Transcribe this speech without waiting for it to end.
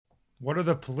What are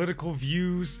the political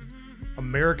views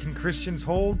American Christians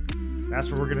hold?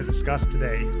 That's what we're going to discuss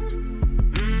today.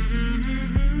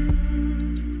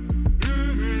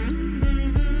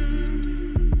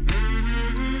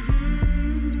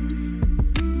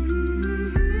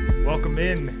 Welcome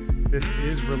in. This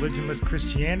is Religionless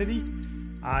Christianity.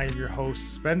 I am your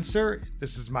host, Spencer.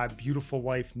 This is my beautiful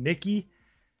wife, Nikki.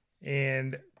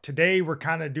 And today we're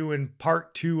kind of doing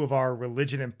part 2 of our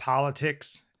religion and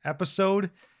politics episode.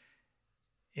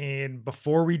 And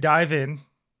before we dive in,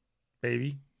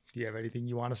 baby, do you have anything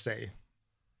you want to say?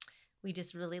 We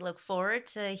just really look forward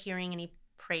to hearing any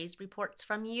praise reports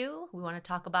from you. We want to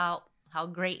talk about how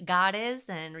great God is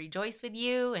and rejoice with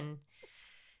you and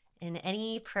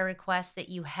any prayer requests that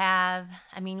you have.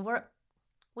 I mean,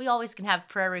 we always can have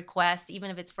prayer requests,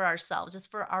 even if it's for ourselves,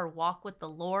 just for our walk with the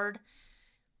Lord.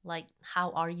 Like,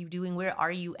 how are you doing? Where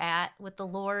are you at with the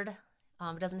Lord?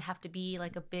 It doesn't have to be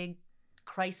like a big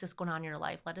crisis going on in your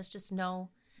life. Let us just know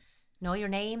your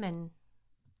name and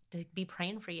to be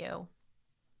praying for you.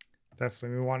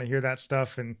 Definitely. We want to hear that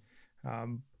stuff. And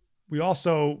we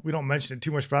don't mention it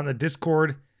too much, but on the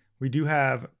Discord, we do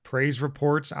have praise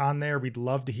reports on there. We'd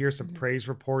love to hear some praise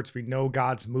reports. We know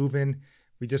God's moving.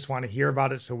 We just want to hear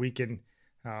about it so we can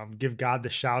give God the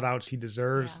shout outs he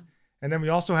deserves. Yeah. And then we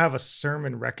also have a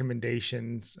sermon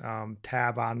recommendations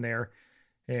tab on there.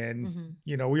 And,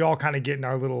 we all kind of get in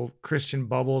our little Christian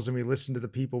bubbles and we listen to the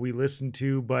people we listen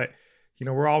to. But,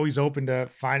 we're always open to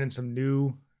finding some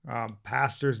new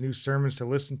pastors, new sermons to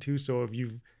listen to. So if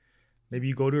maybe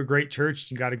you go to a great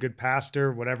church, you got a good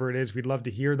pastor, whatever it is, we'd love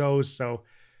to hear those. So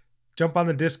jump on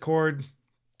the Discord,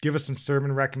 give us some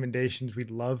sermon recommendations.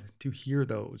 We'd love to hear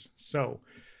those. So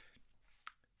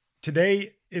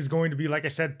today is going to be, like I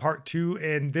said, part 2.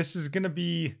 And this is going to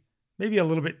be maybe a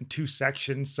little bit in 2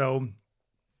 sections. So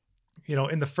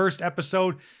in the first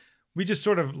episode, we just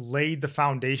sort of laid the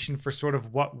foundation for sort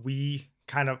of what we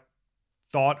kind of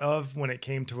thought of when it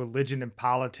came to religion and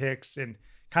politics, and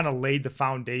kind of laid the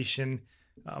foundation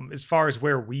as far as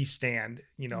where we stand,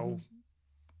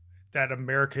 that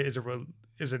America is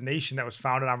a nation that was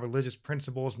founded on religious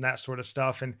principles and that sort of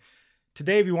stuff. And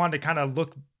today we wanted to kind of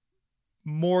look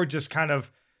more just kind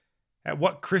of at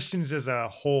what Christians as a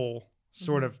whole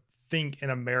sort of think in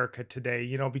America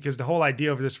today, because the whole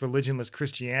idea of this religionless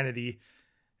Christianity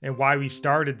and why we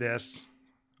started this,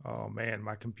 oh man,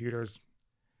 my computer's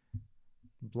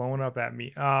blowing up at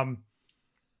me,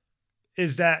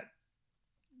 is that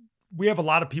we have a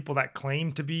lot of people that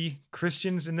claim to be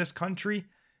Christians in this country,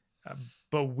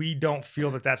 but we don't feel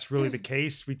that that's really the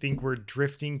case. We think we're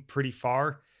drifting pretty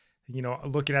far.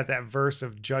 Looking at that verse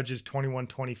of Judges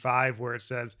 21:25, where it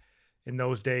says, in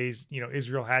those days,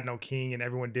 Israel had no king and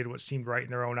everyone did what seemed right in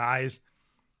their own eyes.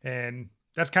 And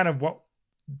that's kind of what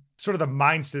sort of the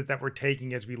mindset that we're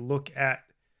taking as we look at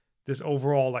this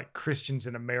overall, like, Christians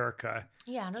in America.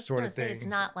 Yeah, I'm just going to say it's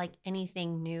not like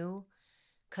anything new,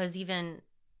 because even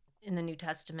in the New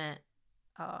Testament,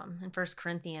 in 1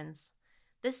 Corinthians,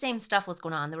 this same stuff was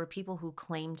going on. There were people who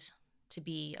claimed to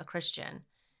be a Christian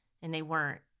and they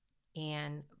weren't.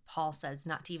 And Paul says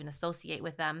not to even associate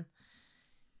with them.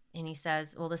 And he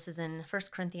says, well, this is in 1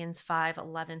 Corinthians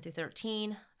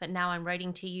 5:11-13. But now I'm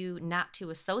writing to you not to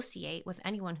associate with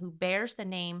anyone who bears the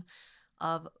name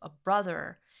of a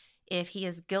brother if he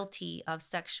is guilty of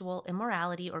sexual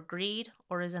immorality or greed,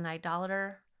 or is an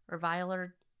idolater,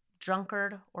 reviler,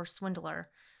 drunkard, or swindler.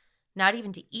 Not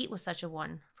even to eat with such a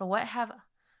one. For what have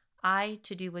I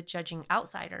to do with judging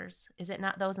outsiders? Is it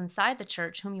not those inside the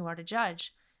church whom you are to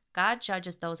judge? God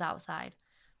judges those outside.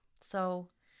 So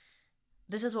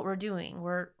this is what we're doing.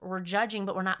 We're judging,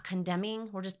 but we're not condemning.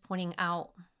 We're just pointing out,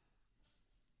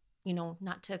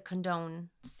 not to condone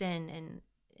sin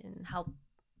and help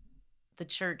the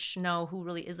church know who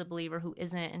really is a believer, who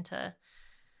isn't, and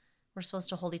we're supposed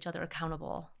to hold each other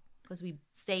accountable, because we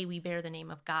say we bear the name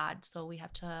of God. So we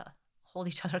have to hold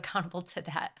each other accountable to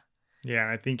that. Yeah.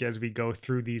 And I think as we go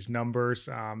through these numbers,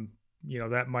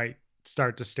 that might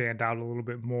start to stand out a little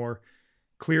bit more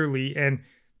clearly. And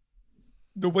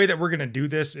the way that we're going to do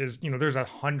this is, there's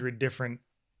 100 different,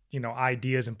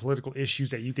 ideas and political issues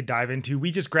that you could dive into.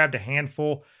 We just grabbed a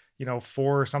handful, 4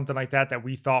 or something like that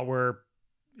we thought were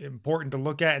important to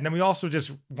look at. And then we also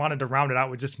just wanted to round it out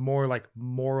with just more like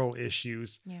moral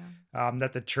issues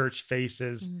that the church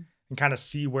faces, and kind of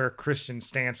see where Christians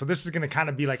stand. So this is going to kind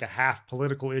of be like a half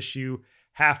political issue,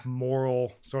 half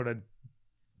moral sort of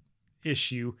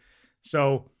issue.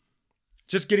 So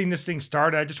just getting this thing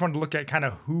started, I just wanted to look at kind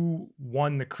of who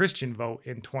won the Christian vote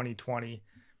in 2020.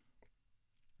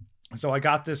 So I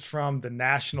got this from the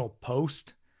National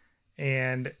Post,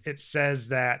 and it says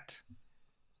that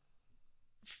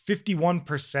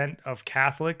 51% of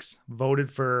Catholics voted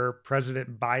for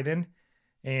President Biden,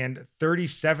 and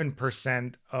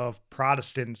 37% of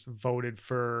Protestants voted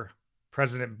for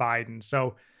President Biden.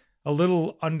 So a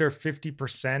little under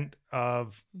 50%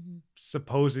 of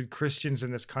supposed Christians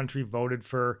in this country voted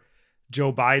for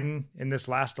Joe Biden in this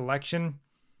last election.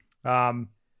 And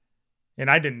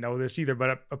I didn't know this either,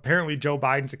 but apparently Joe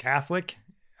Biden's a Catholic.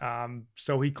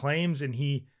 So he claims, and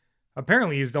he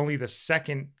apparently is only the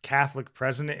second Catholic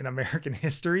president in American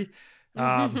history.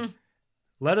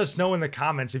 Let us know in the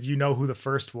comments if you know who the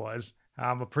first was.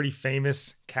 A pretty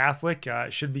famous Catholic.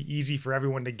 It should be easy for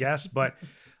everyone to guess, but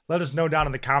let us know down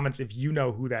in the comments if you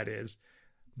know who that is.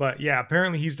 But yeah,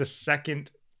 apparently he's the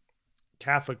second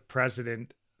Catholic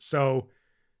president. So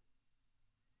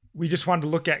we just wanted to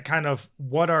look at kind of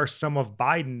what are some of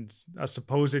Biden's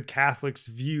supposed Catholics'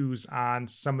 views on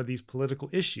some of these political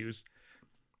issues.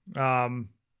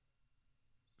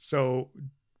 So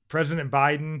President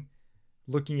Biden,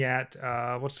 looking at,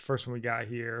 what's the first one we got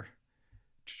here?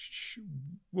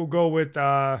 We'll go with,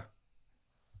 we'll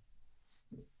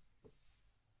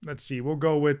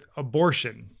go with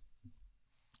abortion.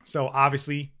 So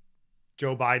obviously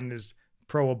Joe Biden is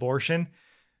pro-abortion.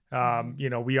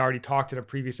 We already talked in a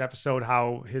previous episode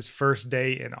how his first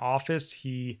day in office,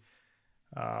 he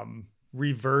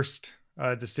reversed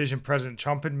a decision President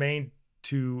Trump had made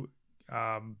to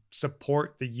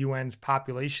support the UN's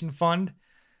population fund,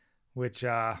 which,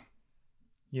 that's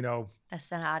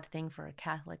an odd thing for a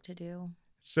Catholic to do.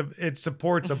 So it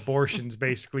supports abortions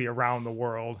basically around the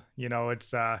world.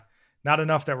 It's not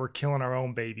enough that we're killing our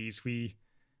own babies. We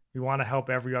want to help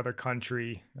every other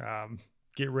country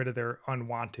get rid of their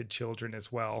unwanted children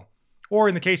as well. Or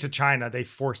in the case of China, they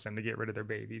force them to get rid of their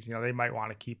babies. They might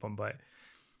want to keep them, but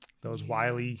those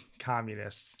wily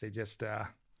communists, they just...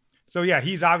 So yeah,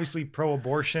 he's obviously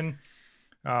pro-abortion.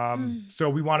 So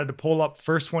we wanted to pull up,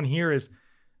 first one here is,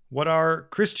 what are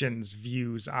Christians'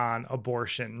 views on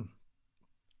abortion?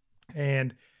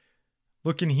 And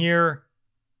looking here,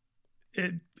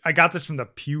 I got this from the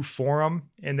Pew Forum,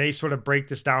 and they sort of break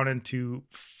this down into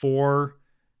four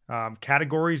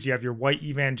categories. You have your white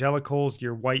evangelicals,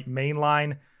 your white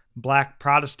mainline, black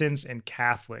Protestants, and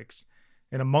Catholics.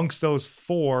 And amongst those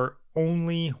four,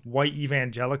 only white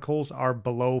evangelicals are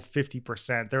below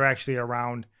 50%. They're actually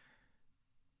around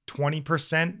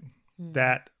 20%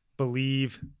 that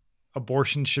believe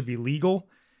abortion should be legal.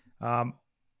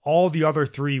 All the other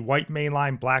three, white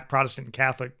mainline, black Protestant, and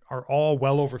Catholic, are all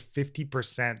well over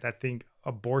 50% that think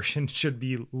abortion should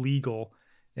be legal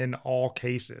in all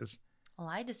cases. Well,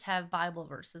 I just have Bible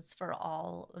verses for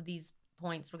all of these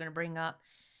points we're going to bring up.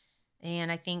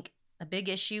 And I think a big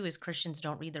issue is Christians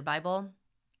don't read their Bible.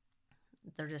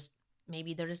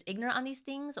 Maybe they're just ignorant on these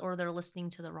things, or they're listening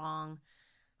to the wrong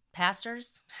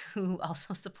pastors who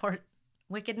also support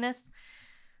wickedness.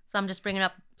 So I'm just bringing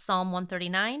up Psalm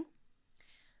 139.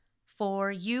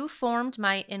 For you formed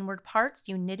my inward parts.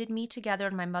 You knitted me together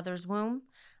in my mother's womb.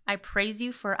 I praise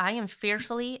you, for I am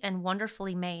fearfully and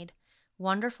wonderfully made.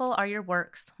 Wonderful are your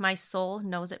works. My soul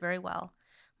knows it very well.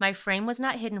 My frame was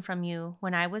not hidden from you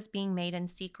when I was being made in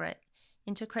secret.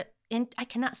 I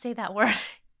cannot say that word.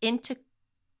 Intricately.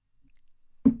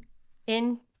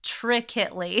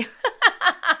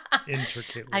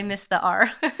 Intricately. I missed the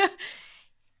R.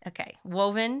 Okay.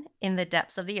 Woven in the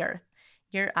depths of the earth.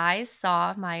 Your eyes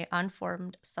saw my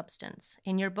unformed substance.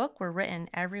 In your book were written,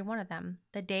 every one of them,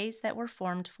 the days that were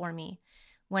formed for me,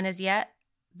 when as yet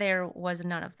there was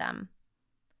none of them.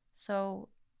 So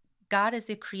God is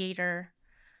the creator,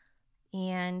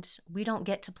 and we don't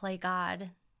get to play God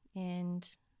and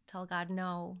tell God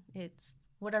no. It's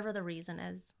whatever the reason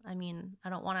is. I mean, I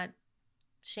don't want to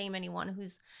shame anyone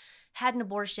who's had an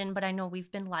abortion, but I know we've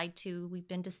been lied to. We've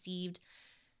been deceived.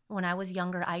 When I was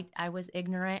younger, I was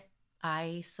ignorant.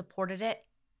 I supported it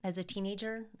as a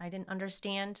teenager. I didn't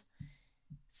understand.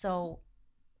 So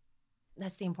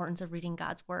that's the importance of reading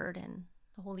God's word and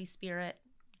the Holy Spirit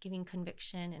giving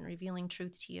conviction and revealing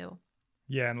truth to you.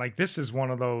 Yeah, and this is one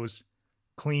of those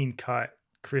clean-cut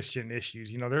Christian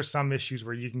issues. There's some issues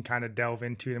where you can kind of delve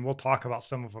into, and we'll talk about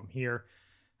some of them here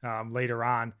later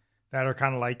on, that are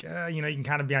kind of you can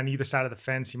kind of be on either side of the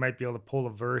fence. You might be able to pull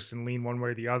a verse and lean one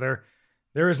way or the other.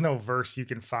 There is no verse you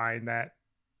can find that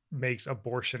makes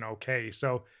abortion okay.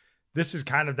 So this is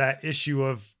kind of that issue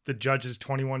of the Judges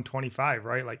 21:25,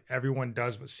 right? Everyone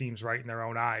does what seems right in their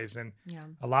own eyes. And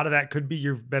a lot of that could be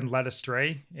you've been led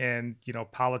astray, and,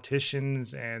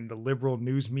 politicians and the liberal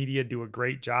news media do a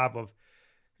great job of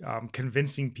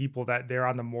convincing people that they're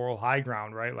on the moral high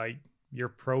ground, right? You're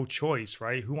pro-choice,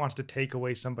 right? Who wants to take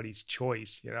away somebody's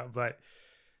choice, But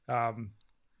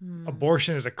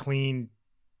abortion is a clean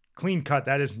clean cut,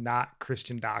 that is not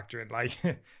Christian doctrine. Like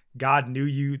God knew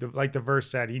you, like the verse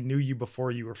said, he knew you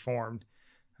before you were formed.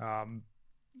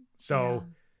 So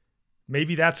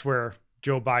maybe that's where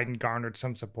Joe Biden garnered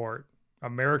some support.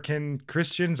 American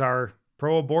Christians are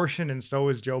pro-abortion, and so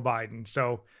is Joe Biden.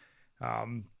 So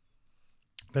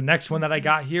the next one that I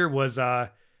got here was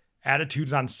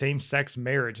attitudes on same-sex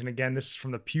marriage. And again, this is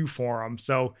from the Pew Forum.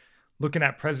 So looking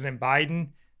at President Biden,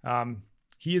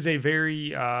 he is a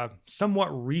very somewhat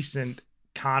recent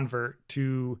convert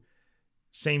to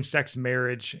same-sex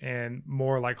marriage and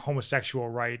more like homosexual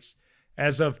rights.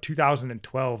 As of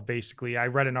 2012, basically, I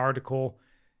read an article,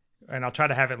 and I'll try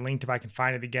to have it linked if I can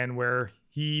find it again, where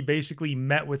he basically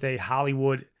met with a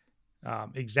Hollywood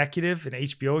executive, an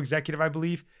HBO executive, I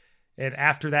believe. And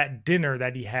after that dinner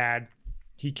that he had,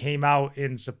 he came out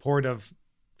in support of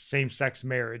same-sex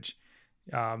marriage.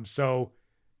 So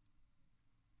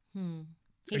he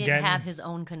didn't have his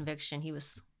own conviction. He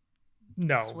was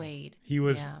swayed. He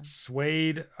was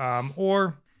swayed,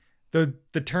 or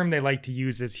the term they like to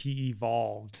use is he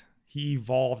evolved. He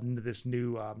evolved into this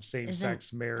new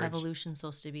same-sex marriage. Evolution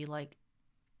supposed to be like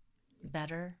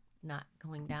better, not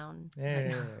going down?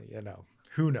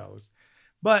 Who knows?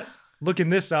 But looking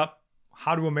this up,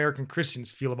 how do American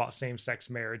Christians feel about same-sex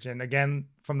marriage? And again,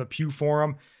 from the Pew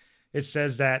Forum, it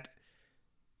says that,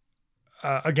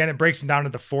 again, it breaks them down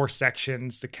into 4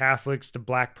 sections: the Catholics, the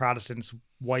Black Protestants,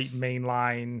 white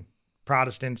mainline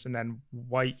Protestants, and then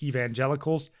white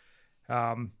evangelicals.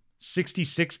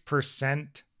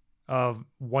 66% of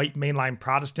white mainline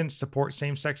Protestants support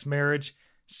same-sex marriage.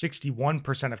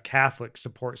 61% of Catholics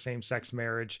support same-sex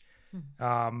marriage.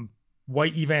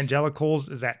 White evangelicals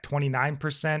is at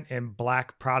 29%, and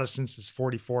Black Protestants is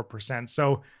 44%.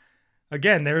 So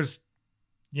again, there's,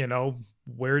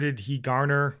 where did he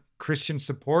garner Christian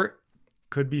support?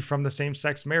 Could be from the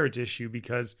same-sex marriage issue,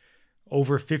 because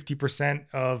over 50%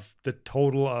 of the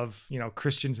total of,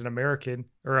 Christians in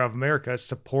America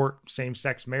support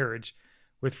same-sex marriage,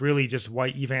 with really just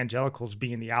white evangelicals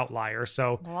being the outlier.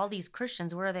 So all these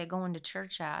Christians, where are they going to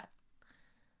church at?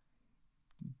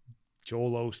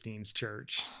 Joel Osteen's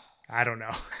church. I don't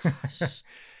know.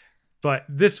 But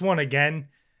this one again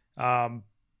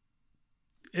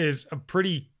is a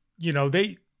pretty,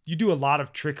 you do a lot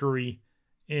of trickery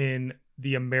in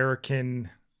the American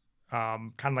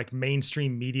kind of like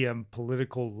mainstream media and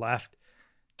political left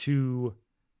to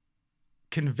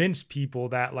convince people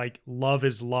that like love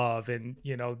is love. And,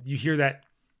 you hear that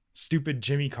stupid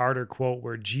Jimmy Carter quote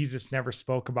where Jesus never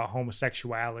spoke about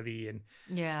homosexuality, and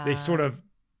they sort of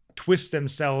twist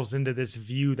themselves into this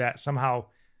view that somehow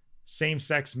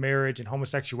same-sex marriage and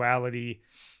homosexuality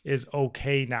is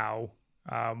okay now.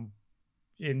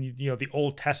 In, the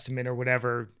Old Testament or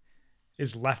whatever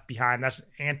is left behind. That's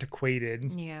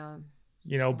antiquated. Yeah.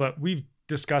 But we've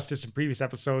discussed this in previous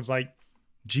episodes. Like,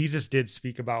 Jesus did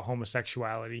speak about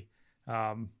homosexuality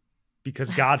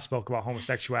because God spoke about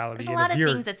homosexuality. There's a lot of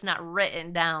things that's not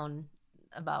written down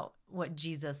about what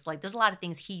Jesus, like, there's a lot of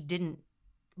things he didn't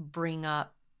bring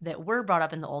up that were brought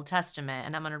up in the Old Testament.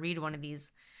 And I'm going to read one of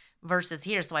these verses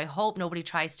here. So I hope nobody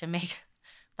tries to make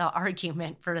the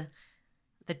argument for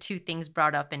the 2 things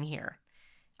brought up in here.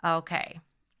 Okay.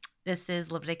 This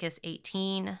is Leviticus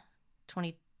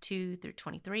 18:22 through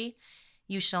 23.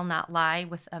 You shall not lie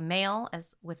with a male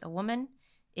as with a woman.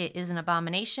 It is an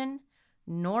abomination.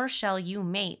 Nor shall you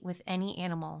mate with any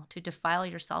animal to defile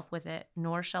yourself with it.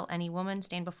 Nor shall any woman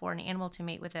stand before an animal to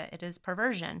mate with it. It is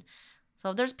perversion.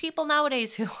 So there's people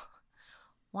nowadays who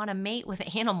want to mate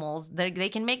with animals. They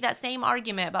can make that same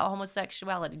argument about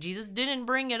homosexuality. Jesus didn't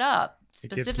bring it up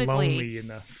specifically. It gets lonely in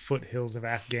the foothills of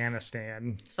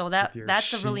Afghanistan. So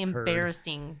that's a really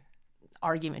embarrassing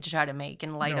argument to try to make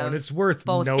in light of and it's worth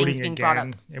both noting things being again, brought up.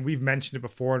 And we've mentioned it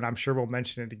before, and I'm sure we'll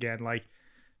mention it again. Like,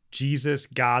 Jesus,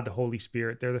 God, the Holy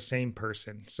Spirit, they're the same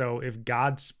person. So if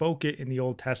God spoke it in the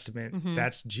Old Testament,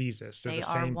 that's Jesus. They're the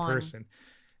same person.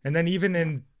 And then even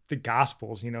in the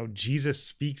Gospels, Jesus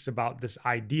speaks about this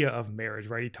idea of marriage,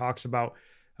 right? He talks about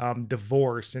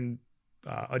divorce and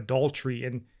adultery,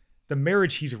 and the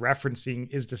marriage he's referencing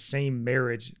is the same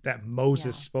marriage that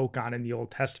Moses spoke on in the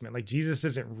Old Testament. Like, Jesus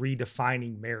isn't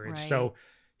redefining marriage. Right. So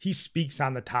he speaks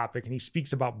on the topic, and he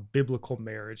speaks about biblical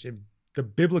marriage, and the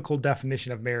biblical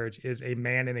definition of marriage is a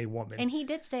man and a woman. And he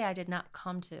did say, I did not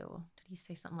come to, did he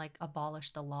say something like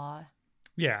abolish the law?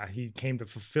 Yeah, he came to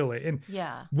fulfill it. And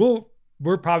yeah,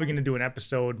 we're probably going to do an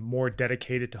episode more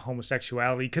dedicated to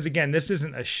homosexuality. Because again, this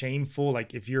isn't a shameful,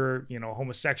 like, if you're,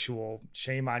 homosexual,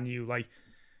 shame on you. Like,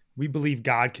 we believe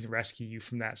God can rescue you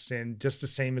from that sin, just the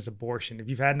same as abortion. If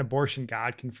you've had an abortion,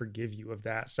 God can forgive you of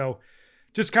that. So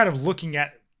just kind of looking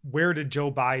at where did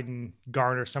Joe Biden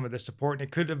garner some of the support? And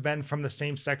it could have been from the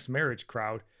same-sex marriage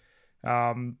crowd.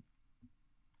 I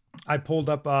pulled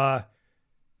up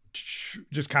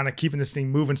just kind of keeping this thing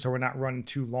moving so we're not running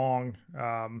too long.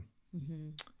 I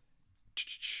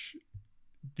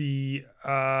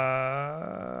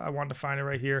wanted to find it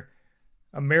right here.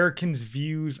 Americans'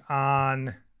 views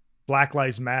on Black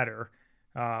Lives Matter,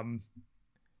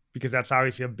 because that's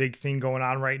obviously a big thing going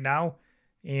on right now.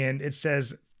 And it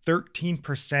says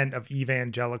 13% of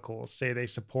evangelicals say they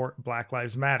support Black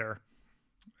Lives Matter.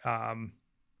 And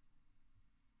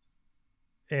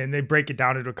they break it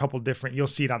down into a couple different, you'll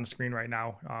see it on the screen right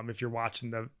now if you're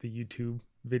watching the YouTube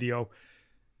video.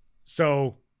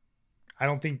 So I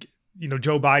don't think,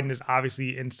 Joe Biden is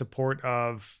obviously in support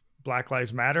of Black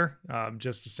Lives Matter,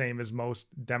 just the same as most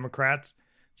Democrats.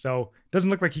 So it doesn't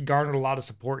look like he garnered a lot of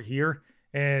support here.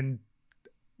 And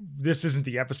this isn't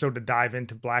the episode to dive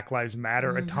into Black Lives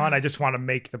Matter a ton. I just want to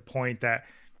make the point that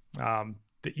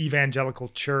the evangelical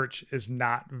church is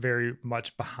not very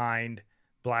much behind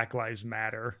Black Lives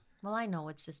Matter. Well, I know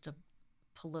it's just a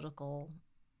political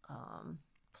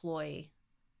ploy.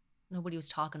 Nobody was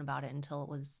talking about it until it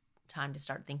was time to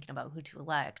start thinking about who to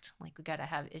elect. Like, we got to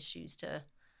have issues to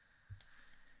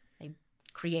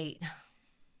create.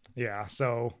 Yeah.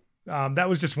 So that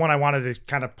was just one I wanted to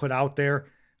kind of put out there.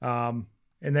 And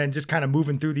then just kind of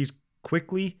moving through these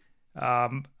quickly.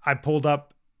 I pulled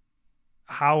up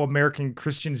how American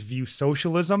Christians view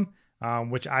socialism,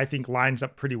 which I think lines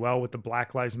up pretty well with the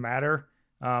Black Lives Matter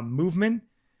movement.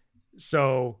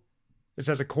 So it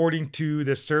says, according to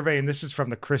this survey, and this is from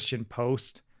the Christian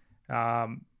Post,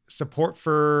 support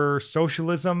for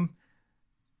socialism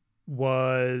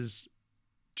was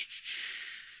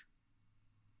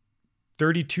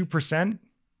 32%.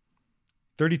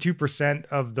 32%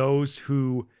 of those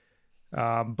who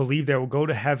believe they will go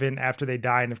to heaven after they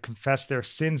die and have confessed their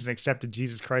sins and accepted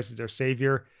Jesus Christ as their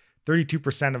savior,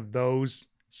 32% of those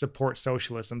support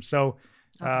socialism. So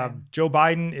Joe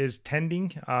Biden is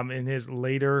tending in his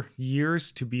later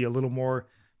years to be a little more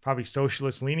probably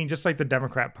socialist leaning, just like the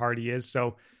Democrat Party is.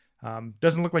 So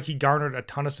doesn't look like he garnered a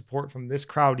ton of support from this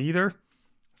crowd either.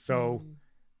 So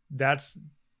that's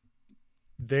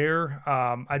there.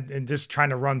 And just trying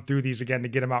to run through these again to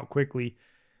get them out quickly.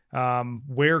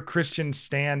 Where Christians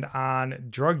stand on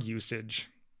drug usage.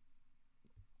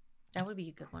 That would be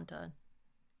a good one to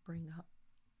bring up,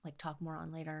 like talk more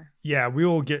on later. Yeah,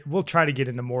 we'll try to get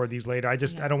into more of these later. I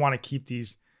don't want to keep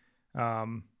these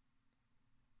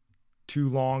too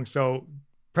long. So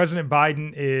President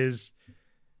Biden is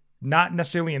not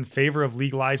necessarily in favor of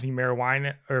legalizing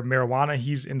marijuana.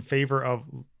 He's in favor of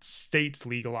states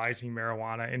legalizing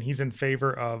marijuana, and he's in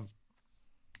favor of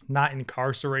not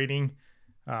incarcerating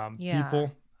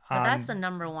people. But that's the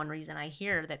number one reason I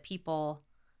hear that people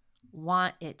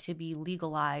want it to be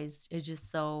legalized, is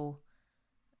just so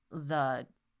the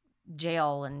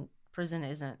jail and prison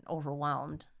isn't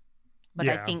overwhelmed. But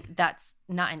I think that's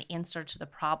not an answer to the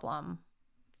problem.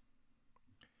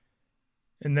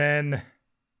 And then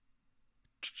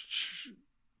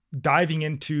diving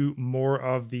into more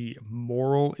of the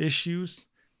moral issues,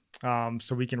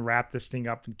 so we can wrap this thing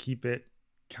up and keep it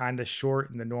kind of short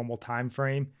in the normal time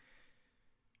frame.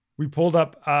 We pulled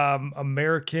up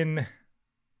American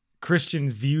Christian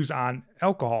views on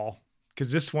alcohol,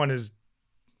 because this one is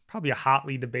probably a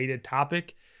hotly debated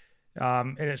topic.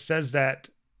 And it says that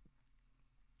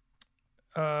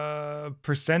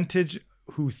percentage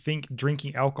who think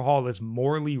drinking alcohol is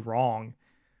morally wrong.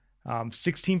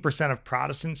 16% of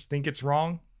Protestants think it's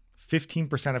wrong.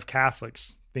 15% of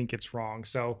Catholics think it's wrong.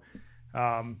 So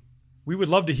we would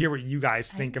love to hear what you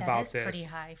guys think about this. That's pretty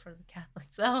high for the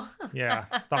Catholics, though. Yeah,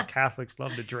 I thought Catholics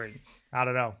love to drink. I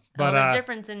don't know. But there's a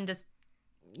difference in just,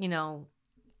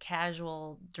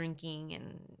 casual drinking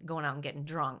and going out and getting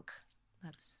drunk.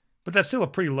 But that's still a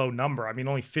pretty low number. I mean,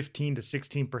 only 15 to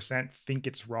 16% think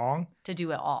it's wrong. To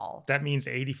do it all. That means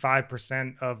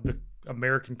 85% of the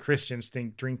American Christians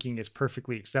think drinking is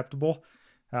perfectly acceptable.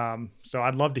 So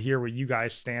I'd love to hear where you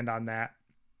guys stand on that.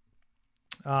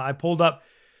 I pulled up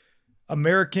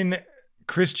American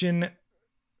Christian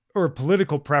or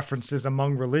political preferences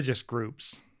among religious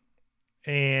groups.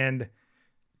 And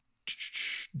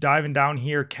diving down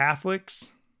here,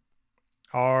 Catholics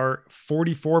are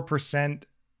 44%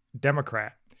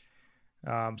 Democrat.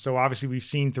 So obviously we've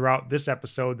seen throughout this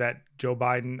episode that Joe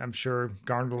Biden, I'm sure,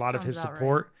 garnered a lot of his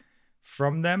support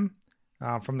from them,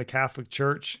 from the Catholic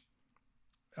Church.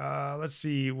 Let's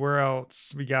see, where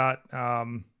else? We got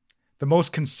the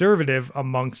most conservative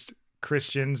amongst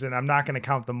Christians, and I'm not going to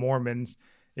count the Mormons,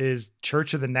 is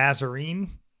Church of the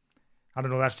Nazarene. I don't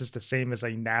know, that's just the same as a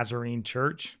Nazarene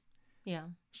church. Yeah.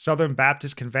 Southern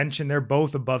Baptist Convention, they're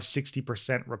both above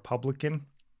 60% Republican.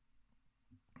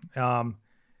 And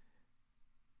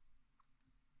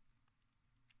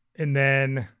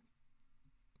then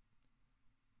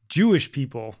Jewish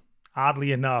people,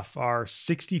 oddly enough, are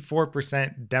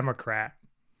 64% Democrat.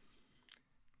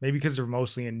 Maybe because they're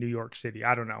mostly in New York City.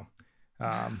 I don't know.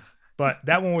 But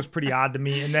that one was pretty odd to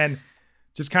me. And then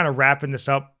just kind of wrapping this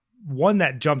up, one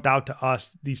that jumped out to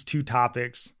us, these two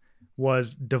topics,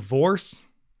 was divorce.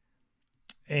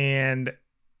 And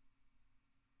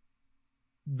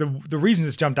the reason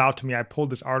this jumped out to me, I pulled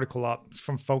this article up. It's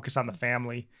from Focus on the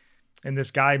Family. And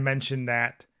this guy mentioned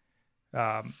that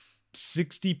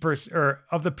 60% or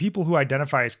of the people who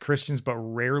identify as Christians but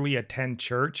rarely attend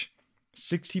church,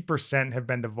 60% have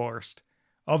been divorced.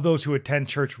 Of those who attend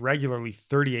church regularly,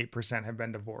 38% have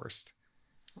been divorced.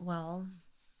 Well,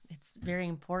 it's very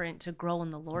important to grow in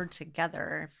the Lord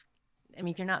together.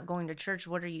 If you're not going to church,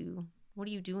 what are you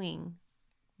doing?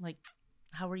 Like,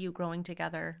 how are you growing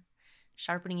together,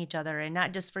 sharpening each other, and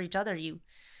not just for each other? You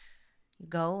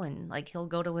go and like he'll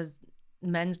go to his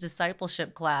men's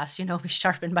discipleship class, be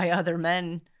sharpened by other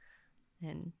men.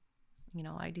 And,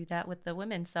 I do that with the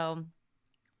women. So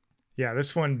yeah,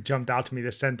 this one jumped out to me,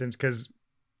 this sentence, because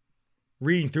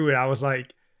reading through it, I was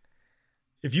like,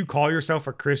 if you call yourself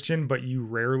a Christian, but you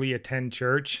rarely attend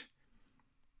church,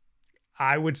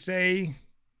 I would say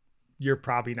you're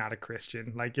probably not a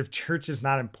Christian. Like if church is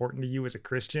not important to you as a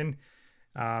Christian,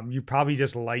 you probably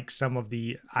just like some of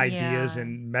the ideas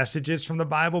and messages from the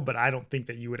Bible, but I don't think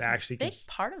that you would actually. Big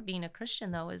part of being a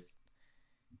Christian though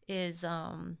is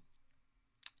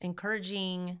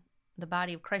encouraging the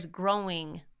body of Christ,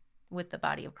 growing with the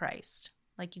body of Christ.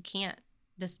 Like you can't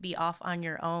just be off on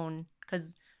your own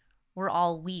because we're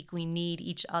all weak. We need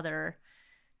each other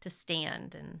to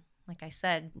stand. And like I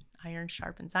said, iron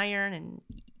sharpens iron, and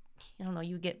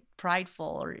you get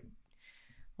prideful or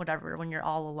whatever when you're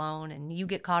all alone, and you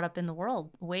get caught up in the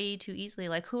world way too easily.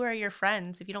 Like, who are your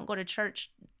friends? If you don't go to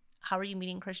church, how are you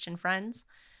meeting Christian friends?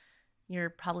 You're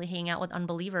probably hanging out with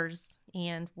unbelievers.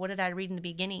 And what did I read in the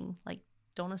beginning? Like,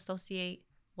 don't associate.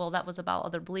 Well, that was about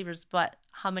other believers, but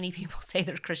how many people say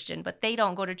they're Christian, but they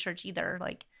don't go to church either?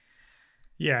 Like,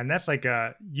 yeah, and that's like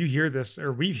you hear this,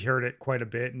 or we've heard it quite a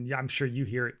bit, and I'm sure you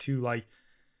hear it too. Like,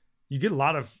 you get a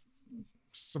lot of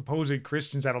supposed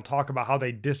Christians that'll talk about how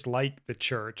they dislike the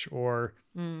church, or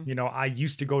I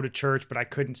used to go to church, but I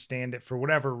couldn't stand it for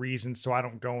whatever reason, so I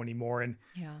don't go anymore. And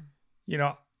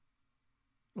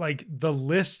like the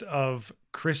list of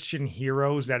Christian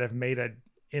heroes that have made an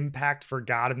impact for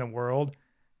God in the world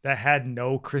that had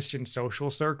no Christian social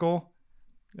circle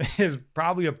is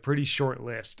probably a pretty short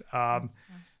list.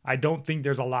 I don't think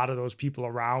there's a lot of those people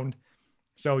around.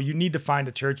 So you need to find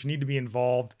a church. You need to be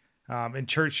involved. And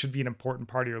church should be an important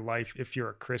part of your life if you're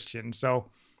a Christian.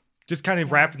 So just kind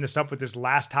of wrapping this up with this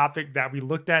last topic that we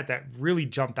looked at that really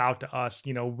jumped out to us,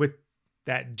 with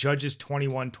that Judges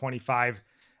 21:25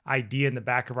 idea in the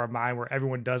back of our mind where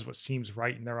everyone does what seems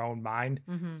right in their own mind.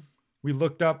 Mm-hmm. We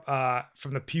looked up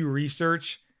from the Pew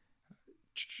Research,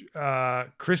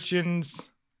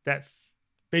 Christians that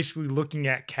basically looking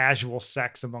at casual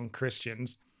sex among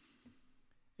Christians.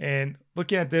 And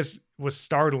looking at this was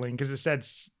startling because it said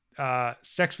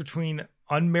sex between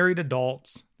unmarried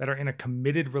adults that are in a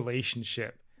committed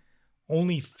relationship.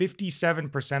 Only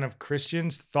 57% of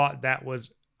Christians thought that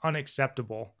was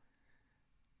unacceptable.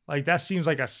 Like that seems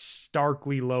like a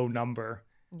starkly low number.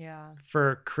 Yeah.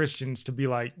 For Christians to be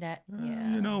like that.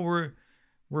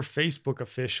 We're Facebook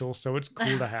official, so it's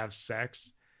cool to have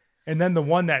sex. And then the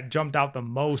one that jumped out the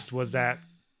most was that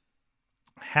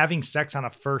having sex on a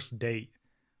first date.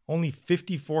 Only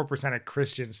 54% of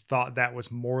Christians thought that was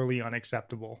morally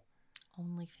unacceptable.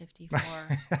 Only 54.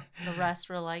 The rest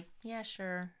were like, yeah,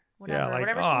 sure. Whatever. Yeah, like,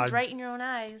 whatever seems right in your own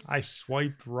eyes. I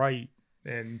swiped right,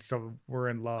 and so we're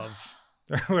in love.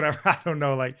 Or whatever. I don't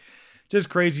know. Like, just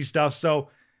crazy stuff. So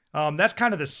that's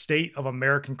kind of the state of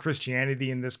American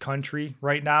Christianity in this country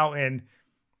right now. And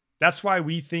that's why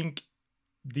we think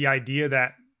the idea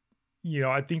that,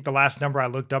 I think the last number I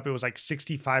looked up, it was like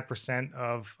 65%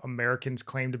 of Americans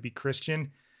claim to be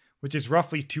Christian, which is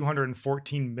roughly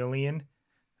 214 million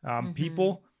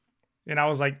people. And I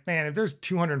was like, man, if there's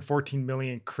 214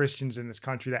 million Christians in this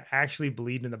country that actually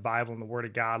believed in the Bible and the Word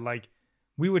of God, like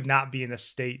we would not be in the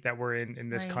state that we're in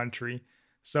this country.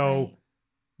 So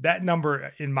that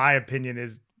number, in my opinion,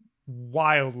 is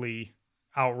wildly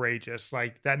outrageous.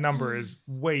 Like that number is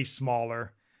way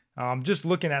smaller. Just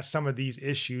looking at some of these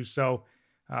issues. So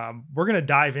we're going to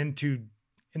dive into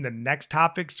in the next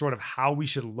topic, sort of how we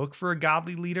should look for a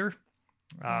godly leader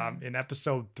in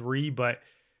episode 3. But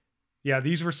yeah,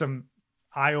 these were some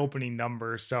eye-opening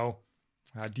numbers. So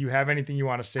do you have anything you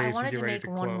want to say I as we wanted get to ready make to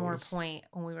one more close? point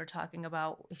when we were talking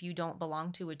about if you don't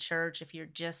belong to a church, if you're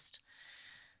just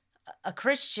a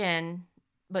Christian,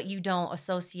 but you don't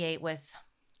associate with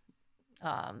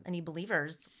any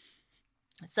believers.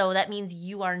 So that means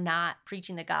you are not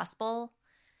preaching the gospel.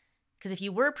 Because if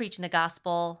you were preaching the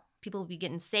gospel, people would be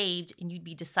getting saved and you'd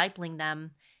be discipling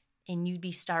them and you'd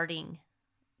be starting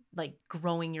like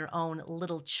growing your own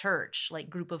little church, like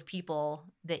group of people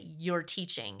that you're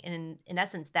teaching. And in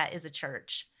essence, that is a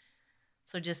church.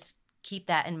 So just keep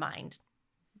that in mind.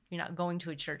 You're not going to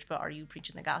a church, but are you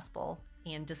preaching the gospel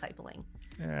and discipling?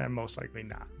 Most likely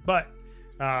not, but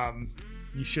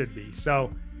you should be.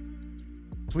 So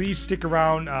please stick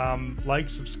around, like,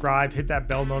 subscribe, hit that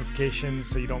bell notification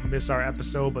so you don't miss our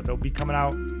episode, but they'll be coming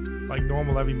out like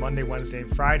normal every Monday, Wednesday,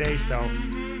 and Friday. So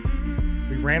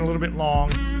we ran a little bit long,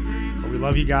 but we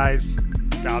love you guys.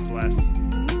 God bless.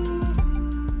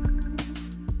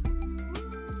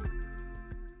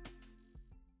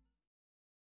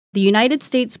 The United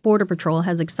States Border Patrol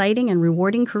has exciting and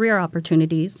rewarding career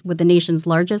opportunities with the nation's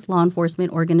largest law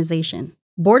enforcement organization.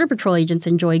 Border Patrol agents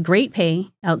enjoy great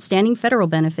pay, outstanding federal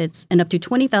benefits, and up to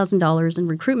 $20,000 in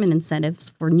recruitment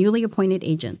incentives for newly appointed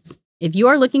agents. If you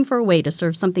are looking for a way to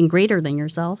serve something greater than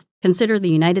yourself, consider the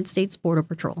United States Border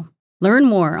Patrol. Learn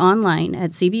more online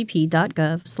at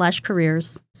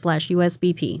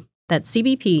cbp.gov/careers/USBP. That's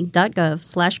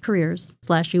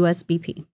cbp.gov/careers/USBP.